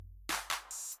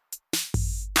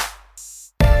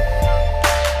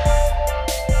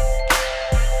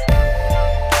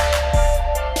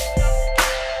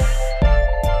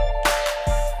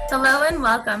and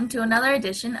welcome to another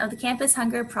edition of the Campus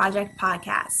Hunger Project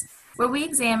podcast, where we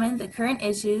examine the current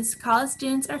issues college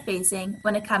students are facing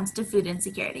when it comes to food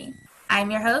insecurity.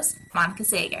 I'm your host, Monica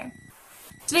Sager.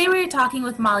 Today we are talking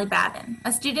with Molly Babin,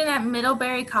 a student at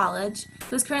Middlebury College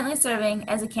who is currently serving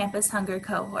as a Campus Hunger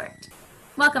cohort.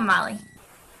 Welcome, Molly.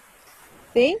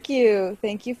 Thank you.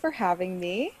 Thank you for having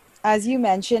me. As you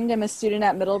mentioned, I'm a student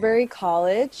at Middlebury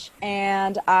College,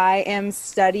 and I am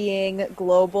studying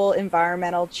global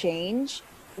environmental change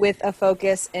with a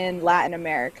focus in Latin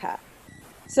America.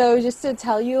 So just to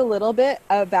tell you a little bit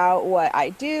about what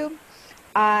I do,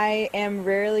 I am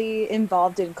rarely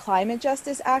involved in climate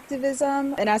justice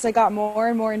activism, and as I got more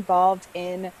and more involved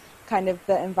in kind of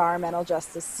the environmental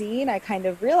justice scene, I kind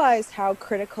of realized how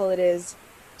critical it is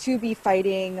to be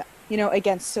fighting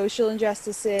against social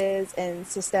injustices and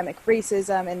systemic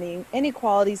racism and the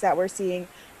inequalities that we're seeing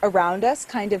around us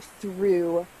kind of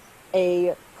through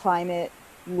a climate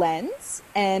lens.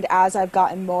 And as I've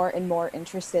gotten more and more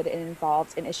interested and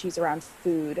involved in issues around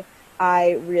food,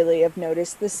 I really have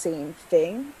noticed the same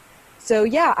thing. So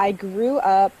yeah, I grew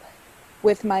up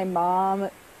with my mom.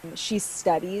 She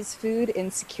studies food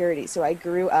insecurity. So I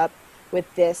grew up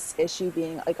with this issue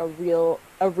being like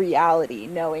a reality,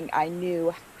 knowing I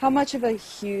knew how much of a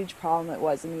huge problem it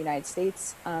was in the United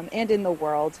States and in the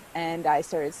world. And I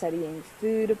started studying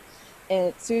food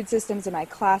systems in my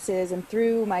classes, and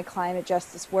through my climate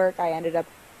justice work, I ended up,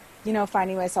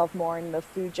 finding myself more in the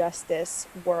food justice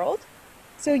world.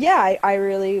 So yeah, I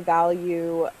really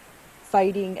value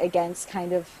fighting against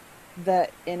kind of the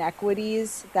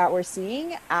inequities that we're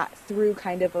seeing through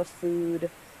kind of a food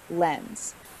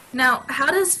lens. Now, how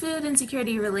does food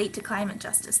insecurity relate to climate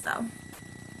justice, though?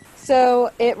 So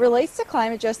it relates to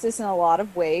climate justice in a lot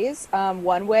of ways.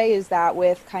 One way is that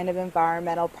with kind of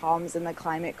environmental problems in the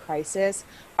climate crisis,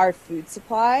 our food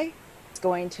supply is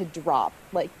going to drop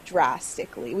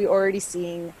drastically. We're already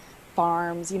seeing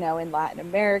farms, in Latin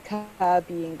America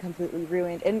being completely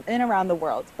ruined and around the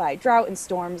world by drought and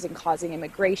storms and causing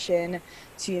immigration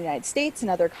to the United States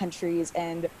and other countries.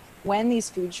 And when these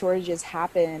food shortages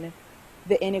happen,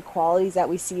 the inequalities that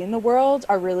we see in the world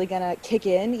are really going to kick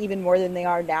in even more than they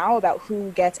are now about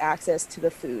who gets access to the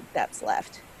food that's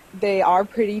left. They are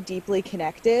pretty deeply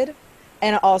connected.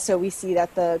 And also we see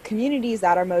that the communities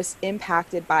that are most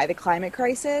impacted by the climate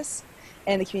crisis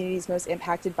and the communities most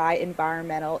impacted by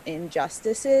environmental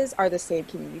injustices are the same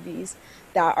communities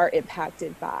that are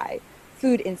impacted by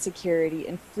food insecurity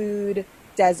and food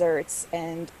deserts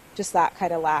and just that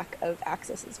kind of lack of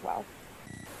access as well.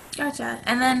 Gotcha.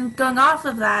 And then going off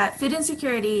of that, food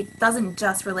insecurity doesn't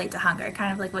just relate to hunger,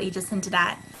 kind of like what you just hinted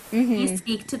at. Mm-hmm. Can you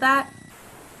speak to that?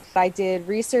 I did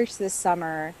research this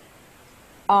summer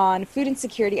on food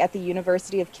insecurity at the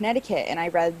University of Connecticut, and I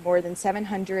read more than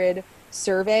 700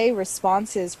 survey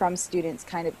responses from students,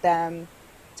 kind of them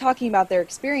talking about their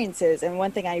experiences. And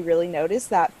one thing I really noticed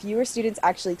that fewer students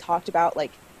actually talked about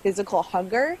physical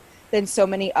hunger than so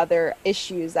many other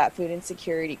issues that food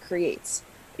insecurity creates.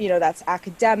 That's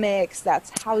academics,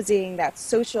 that's housing, that's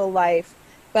social life.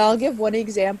 But I'll give one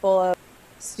example of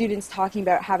students talking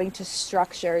about having to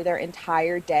structure their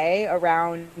entire day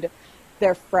around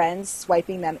their friends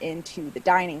swiping them into the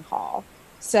dining hall.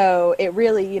 So it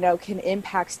really, can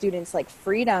impact students'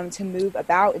 freedom to move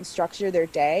about and structure their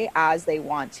day as they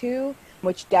want to,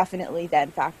 which definitely then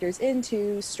factors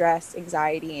into stress,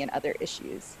 anxiety, and other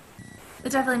issues.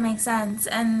 It definitely makes sense.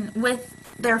 And with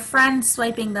their friends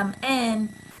swiping them in,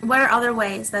 what are other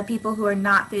ways that people who are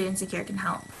not food insecure can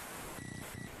help?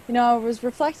 I was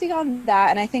reflecting on that,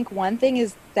 and I think one thing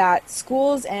is that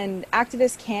schools and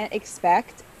activists can't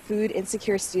expect food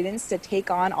insecure students to take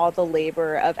on all the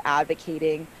labor of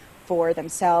advocating for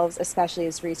themselves, especially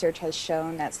as research has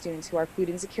shown that students who are food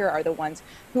insecure are the ones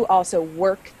who also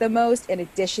work the most in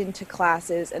addition to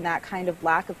classes, and that kind of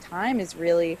lack of time is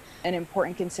really an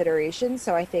important consideration.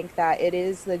 So I think that it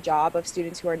is the job of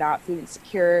students who are not food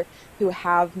insecure, who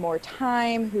have more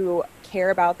time, who care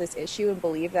about this issue and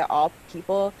believe that all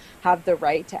people have the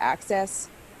right to access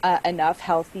enough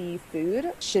healthy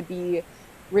food, should be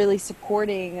really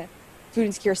supporting food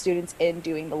insecure students in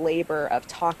doing the labor of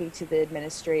talking to the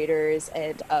administrators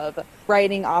and of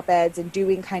writing op-eds and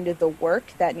doing kind of the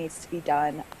work that needs to be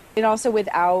done. And also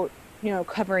without,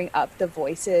 covering up the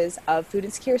voices of food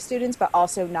insecure students, but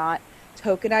also not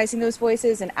tokenizing those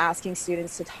voices and asking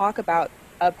students to talk about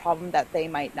a problem that they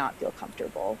might not feel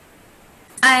comfortable.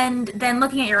 And then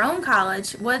looking at your own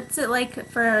college, what's it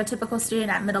like for a typical student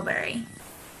at Middlebury?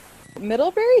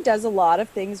 Middlebury does a lot of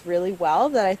things really well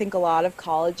that I think a lot of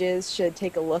colleges should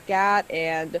take a look at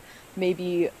and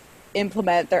maybe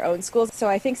implement their own schools. So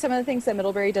I think some of the things that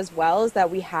Middlebury does well is that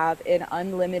we have an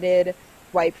unlimited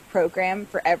swipe program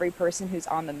for every person who's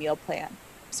on the meal plan.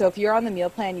 So if you're on the meal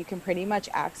plan, you can pretty much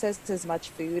access as much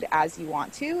food as you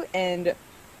want to. And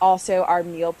also our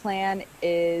meal plan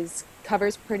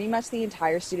covers pretty much the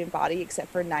entire student body except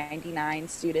for 99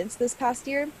 students this past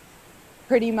year.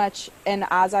 Pretty much, and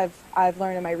as I've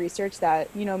learned in my research that,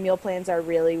 you know, meal plans are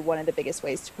really one of the biggest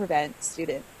ways to prevent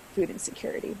student food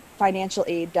insecurity. Financial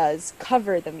aid does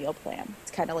cover the meal plan.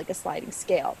 It's kind of like a sliding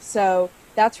scale. So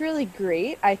that's really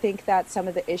great. I think that some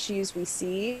of the issues we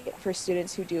see for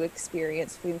students who do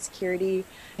experience food insecurity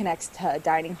connects to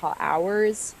dining hall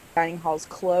hours. Dining halls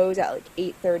close at like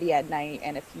 8:30 at night,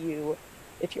 and if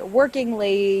you're working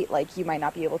late, like you might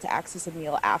not be able to access a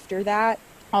meal after that.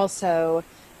 Also,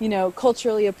 you know,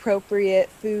 culturally appropriate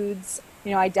foods.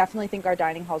 You know, I definitely think our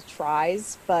dining halls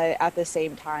tries, but at the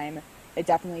same time, it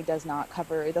definitely does not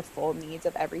cover the full needs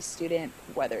of every student,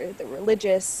 whether the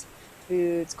religious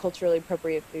foods, culturally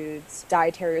appropriate foods,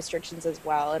 dietary restrictions as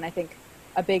well. And I think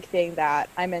a big thing that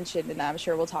I mentioned and that I'm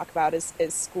sure we'll talk about is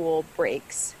school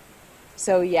breaks.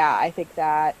 So yeah, I think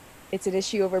that it's an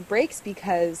issue over breaks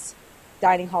because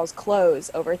dining halls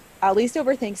close at least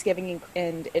over Thanksgiving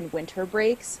and in winter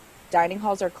breaks. Dining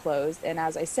halls are closed, and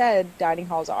as I said, dining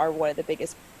halls are one of the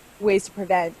biggest ways to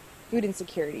prevent food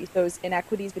insecurity. Those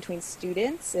inequities between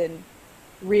students and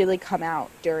really come out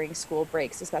during school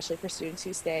breaks, especially for students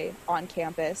who stay on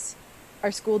campus.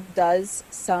 Our school does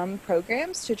some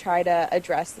programs to try to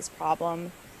address this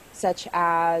problem, such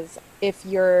as if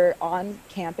you're on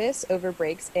campus over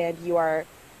breaks and you are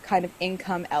kind of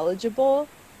income eligible,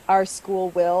 our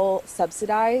school will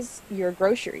subsidize your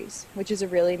groceries, which is a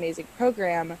really amazing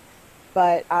program.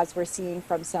 But as we're seeing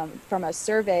from a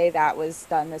survey that was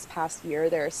done this past year,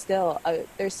 there's still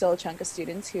a chunk of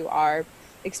students who are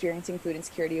experiencing food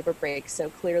insecurity over breaks. So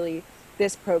clearly,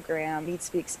 this program needs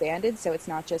to be expanded. So it's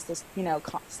not just this, you know,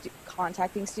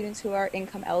 contacting students who are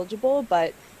income eligible,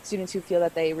 but students who feel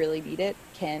that they really need it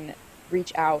can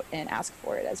reach out and ask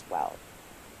for it as well.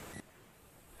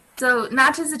 So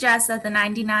not to suggest that the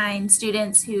 99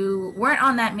 students who weren't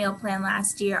on that meal plan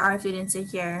last year are food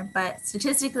insecure, but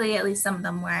statistically, at least some of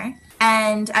them were.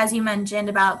 And as you mentioned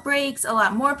about breaks, a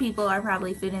lot more people are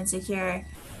probably food insecure.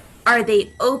 Are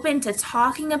they open to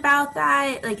talking about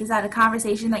that? Like, is that a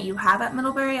conversation that you have at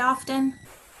Middlebury often?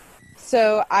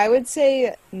 So I would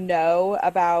say no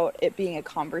about it being a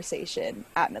conversation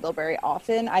at Middlebury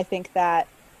often. I think that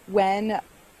when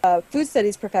a food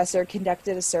studies professor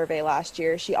conducted a survey last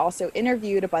year, she also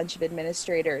interviewed a bunch of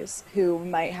administrators who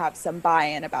might have some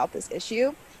buy-in about this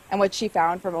issue. And what she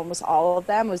found from almost all of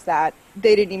them was that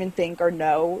they didn't even think or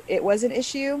know it was an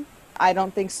issue. I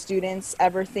don't think students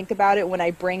ever think about it when I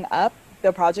bring up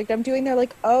the project I'm doing. They're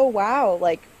like, oh, wow,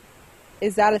 like,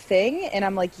 is that a thing? And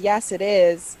I'm like, yes, it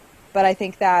is. But I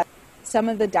think that some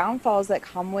of the downfalls that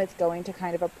come with going to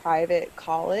kind of a private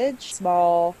college,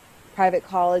 small private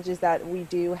college, is that we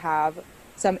do have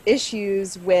some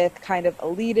issues with kind of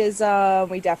elitism.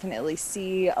 We definitely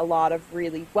see a lot of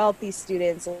really wealthy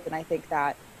students. And I think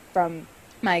that from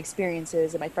my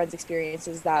experiences and my friends'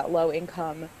 experiences, that low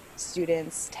income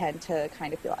students tend to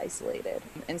kind of feel isolated.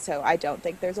 And so I don't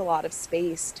think there's a lot of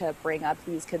space to bring up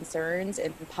these concerns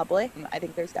in public. I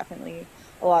think there's definitely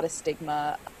a lot of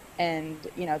stigma, and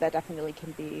you know, that definitely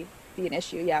can be an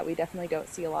issue. Yeah, we definitely don't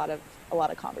see a lot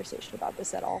of conversation about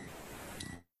this at all.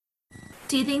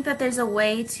 Do you think that there's a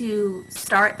way to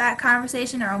start that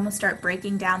conversation or almost start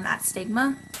breaking down that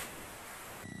stigma?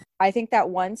 I think that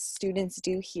once students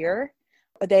do hear,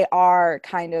 they are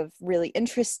kind of really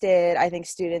interested. I think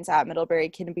students at Middlebury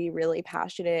can be really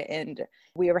passionate, and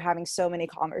we are having so many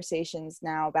conversations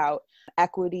now about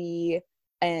equity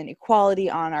and equality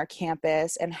on our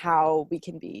campus and how we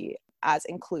can be as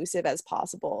inclusive as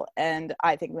possible. And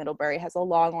I think Middlebury has a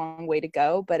long, long way to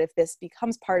go. But if this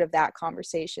becomes part of that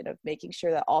conversation of making sure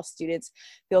that all students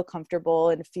feel comfortable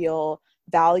and feel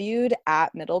valued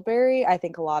at Middlebury, I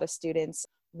think a lot of students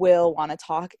will want to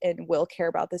talk and will care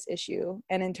about this issue.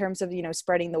 And in terms of, you know,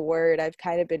 spreading the word, I've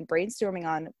kind of been brainstorming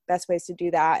on best ways to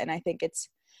do that. And I think it's,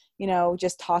 you know,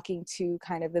 just talking to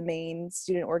kind of the main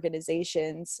student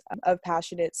organizations of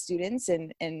passionate students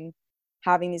and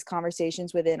having these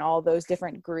conversations within all those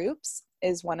different groups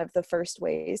is one of the first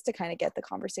ways to kind of get the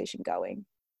conversation going.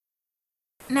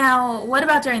 Now, what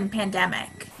about during the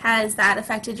pandemic? Has that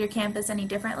affected your campus any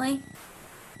differently?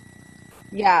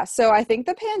 Yeah, so I think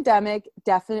the pandemic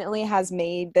definitely has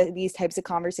made these types of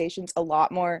conversations a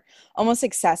lot more almost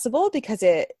accessible, because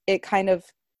it kind of,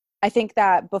 I think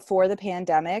that before the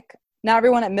pandemic, not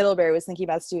everyone at Middlebury was thinking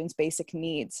about students' basic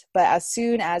needs. But as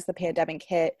soon as the pandemic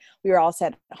hit, we were all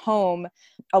sent home.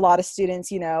 A lot of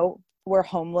students, you know, were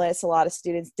homeless. A lot of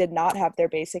students did not have their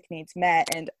basic needs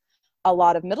met. And a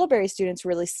lot of Middlebury students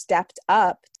really stepped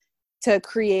up to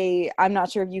create, I'm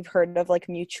not sure if you've heard of like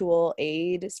mutual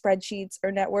aid spreadsheets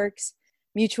or networks.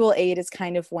 Mutual aid is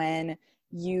kind of when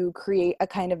you create a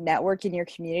kind of network in your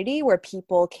community where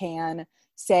people can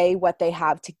say what they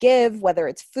have to give, whether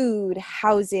it's food,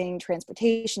 housing,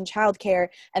 transportation, childcare,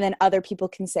 and then other people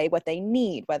can say what they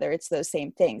need, whether it's those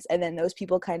same things. And then those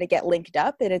people kind of get linked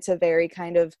up, and it's a very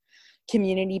kind of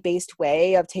community-based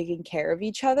way of taking care of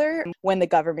each other when the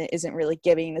government isn't really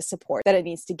giving the support that it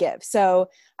needs to give. So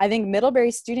I think Middlebury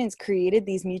students created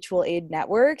these mutual aid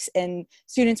networks, and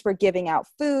students were giving out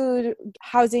food,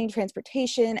 housing,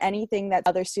 transportation, anything that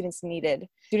other students needed.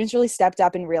 Students really stepped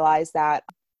up and realized that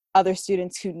other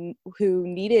students who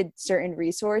needed certain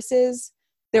resources,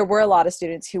 there were a lot of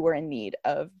students who were in need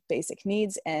of basic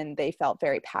needs, and they felt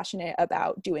very passionate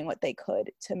about doing what they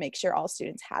could to make sure all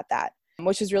students had that,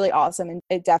 which is really awesome. And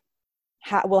it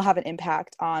definitely will have an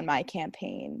impact on my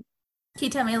campaign. Can you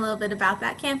tell me a little bit about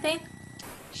that campaign?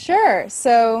 Sure.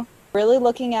 So really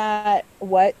looking at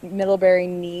what Middlebury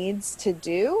needs to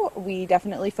do, we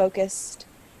definitely focused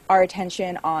our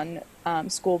attention on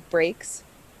school breaks.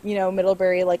 You know,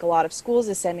 Middlebury, like a lot of schools,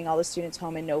 is sending all the students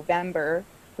home in November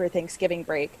for Thanksgiving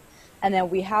break. And then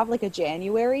we have like a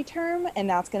January term, and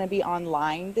that's going to be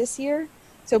online this year.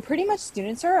 So pretty much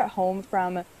students are at home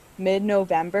from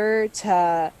mid-November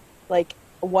to like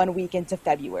 1 week into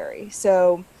February.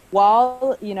 So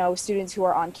while, you know, students who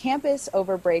are on campus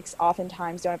over breaks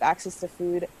oftentimes don't have access to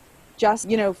food, just,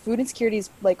 you know, food insecurity is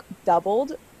like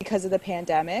doubled because of the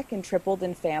pandemic and tripled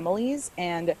in families.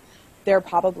 And there are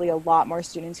probably a lot more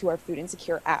students who are food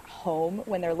insecure at home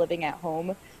when they're living at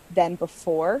home than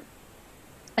before.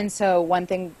 And so one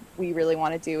thing we really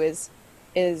want to do is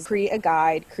create a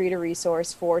guide, create a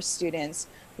resource for students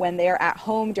when they are at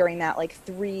home during that like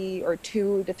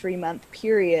 2 to 3 month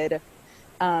period,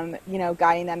 you know,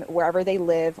 guiding them wherever they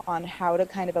live on how to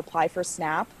kind of apply for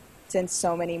SNAP, since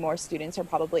so many more students are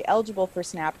probably eligible for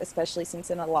SNAP, especially since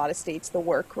in a lot of states the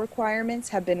work requirements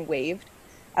have been waived,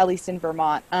 at least in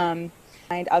Vermont.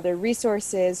 Find other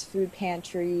resources, food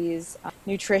pantries,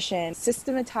 nutrition,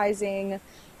 systematizing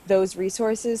those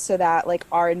resources so that like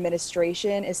our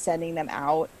administration is sending them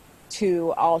out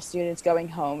to all students going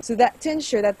home, so that to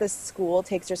ensure that the school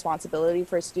takes responsibility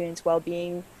for students'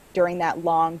 well-being during that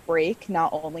long break, not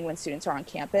only when students are on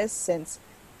campus, since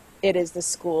it is the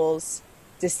school's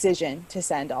decision to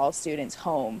send all students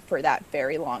home for that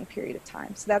very long period of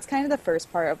time. So that's kind of the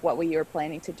first part of what we were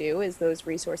planning to do, is those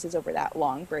resources over that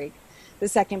long break. The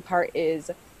second part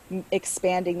is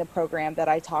expanding the program that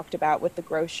I talked about with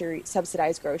the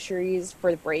subsidized groceries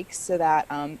for the breaks, so that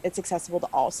it's accessible to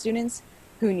all students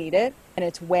who need it, and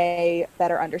it's way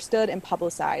better understood and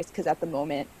publicized, because at the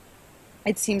moment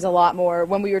it seems a lot more,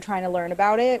 when we were trying to learn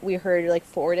about it, we heard like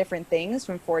 4 different things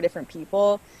from 4 different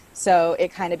people. So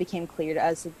it kind of became clear to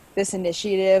us that this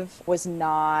initiative was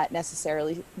not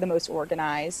necessarily the most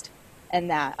organized, and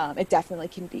that it definitely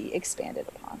can be expanded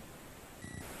upon.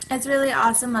 It's really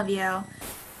awesome of you.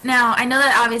 Now, I know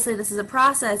that obviously this is a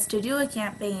process to do a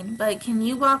campaign, but can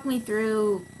you walk me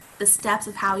through the steps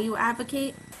of how you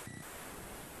advocate?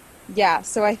 Yeah,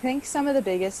 so I think some of the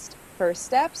biggest first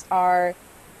steps are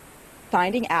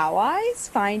finding allies,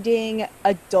 finding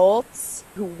adults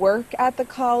who work at the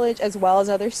college as well as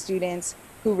other students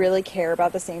who really care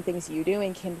about the same things you do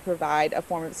and can provide a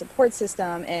form of support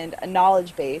system and a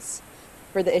knowledge base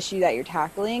for the issue that you're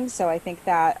tackling. So I think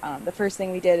that the first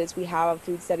thing we did is we have a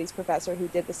food studies professor who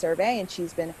did the survey, and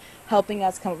she's been helping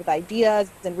us come up with ideas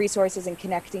and resources and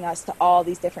connecting us to all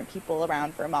these different people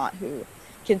around Vermont who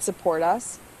can support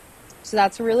us. So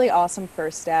that's a really awesome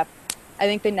first step. I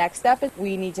think the next step is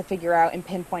we need to figure out and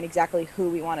pinpoint exactly who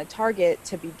we want to target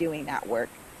to be doing that work.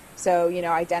 So, you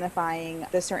know, identifying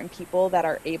the certain people that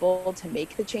are able to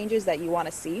make the changes that you want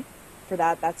to see. For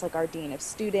that, that's like our dean of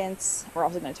students. We're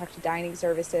also going to talk to dining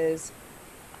services.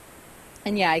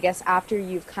 And yeah, I guess after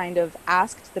you've kind of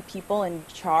asked the people in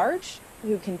charge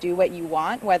who can do what you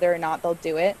want, whether or not they'll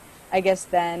do it, I guess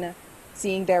then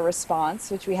seeing their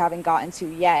response, which we haven't gotten to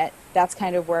yet, that's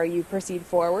kind of where you proceed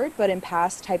forward. But in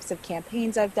past types of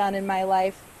campaigns I've done in my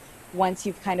life, once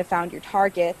you've kind of found your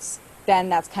targets, then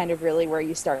that's kind of really where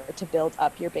you start to build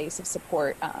up your base of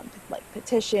support, like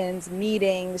petitions,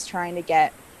 meetings, trying to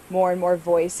get more and more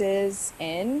voices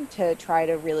in to try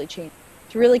to really change,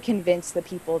 to really convince the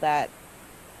people that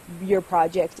your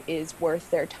project is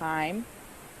worth their time.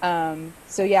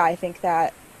 So yeah, I think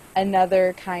that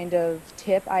another kind of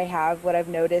tip I have, what I've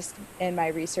noticed in my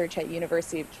research at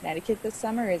University of Connecticut this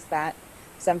summer, is that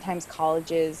sometimes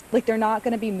colleges, like, they're not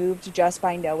going to be moved just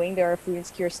by knowing there are food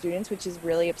insecure students, which is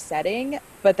really upsetting,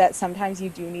 but that sometimes you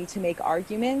do need to make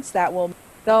arguments that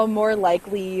they'll more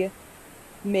likely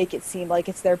make it seem like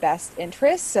it's their best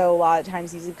interest. So a lot of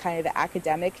times using kind of the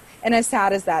academic, and as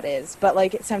sad as that is, but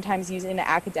like sometimes using an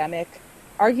academic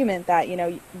argument that, you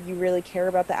know, you really care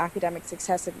about the academic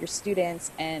success of your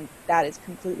students, and that is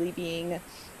completely being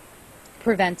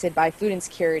prevented by food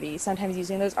insecurity. Sometimes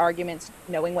using those arguments,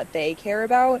 knowing what they care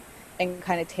about, and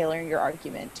kind of tailoring your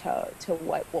argument to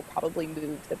what will probably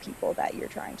move the people that you're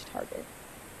trying to target.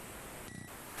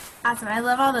 Awesome. I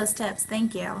love all those tips.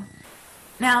 Thank you.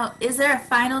 Now, is there a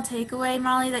final takeaway,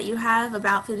 Molly, that you have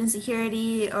about food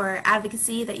insecurity or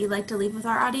advocacy that you'd like to leave with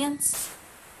our audience?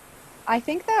 I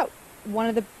think that one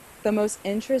of the most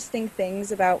interesting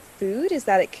things about food is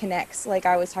that it connects, like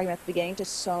I was talking about at the beginning, to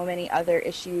so many other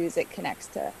issues. It connects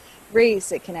to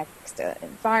race, it connects to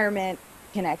environment,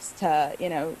 connects to, you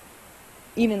know,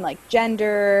 even like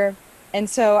gender. And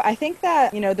so I think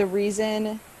that, you know, the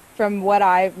reason from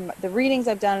the readings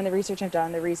I've done and the research I've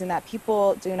done, the reason that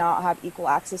people do not have equal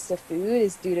access to food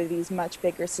is due to these much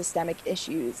bigger systemic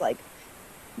issues like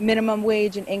minimum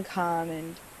wage and income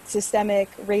and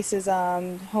systemic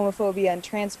racism, homophobia, and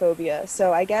transphobia.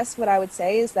 So I guess what I would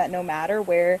say is that no matter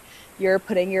where you're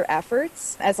putting your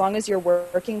efforts, as long as you're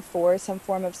working for some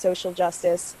form of social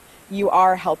justice, you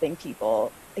are helping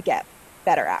people get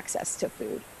better access to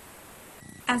food.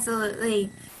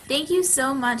 Absolutely. Thank you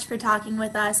so much for talking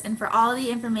with us and for all the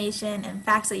information and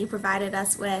facts that you provided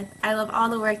us with. I love all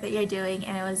the work that you're doing,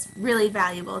 and it was really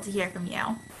valuable to hear from you.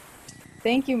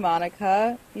 Thank you,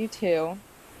 Monica. You too.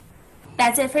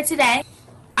 That's it for today.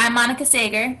 I'm Monica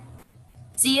Sager.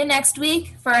 See you next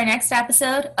week for our next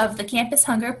episode of the Campus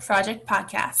Hunger Project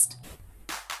podcast.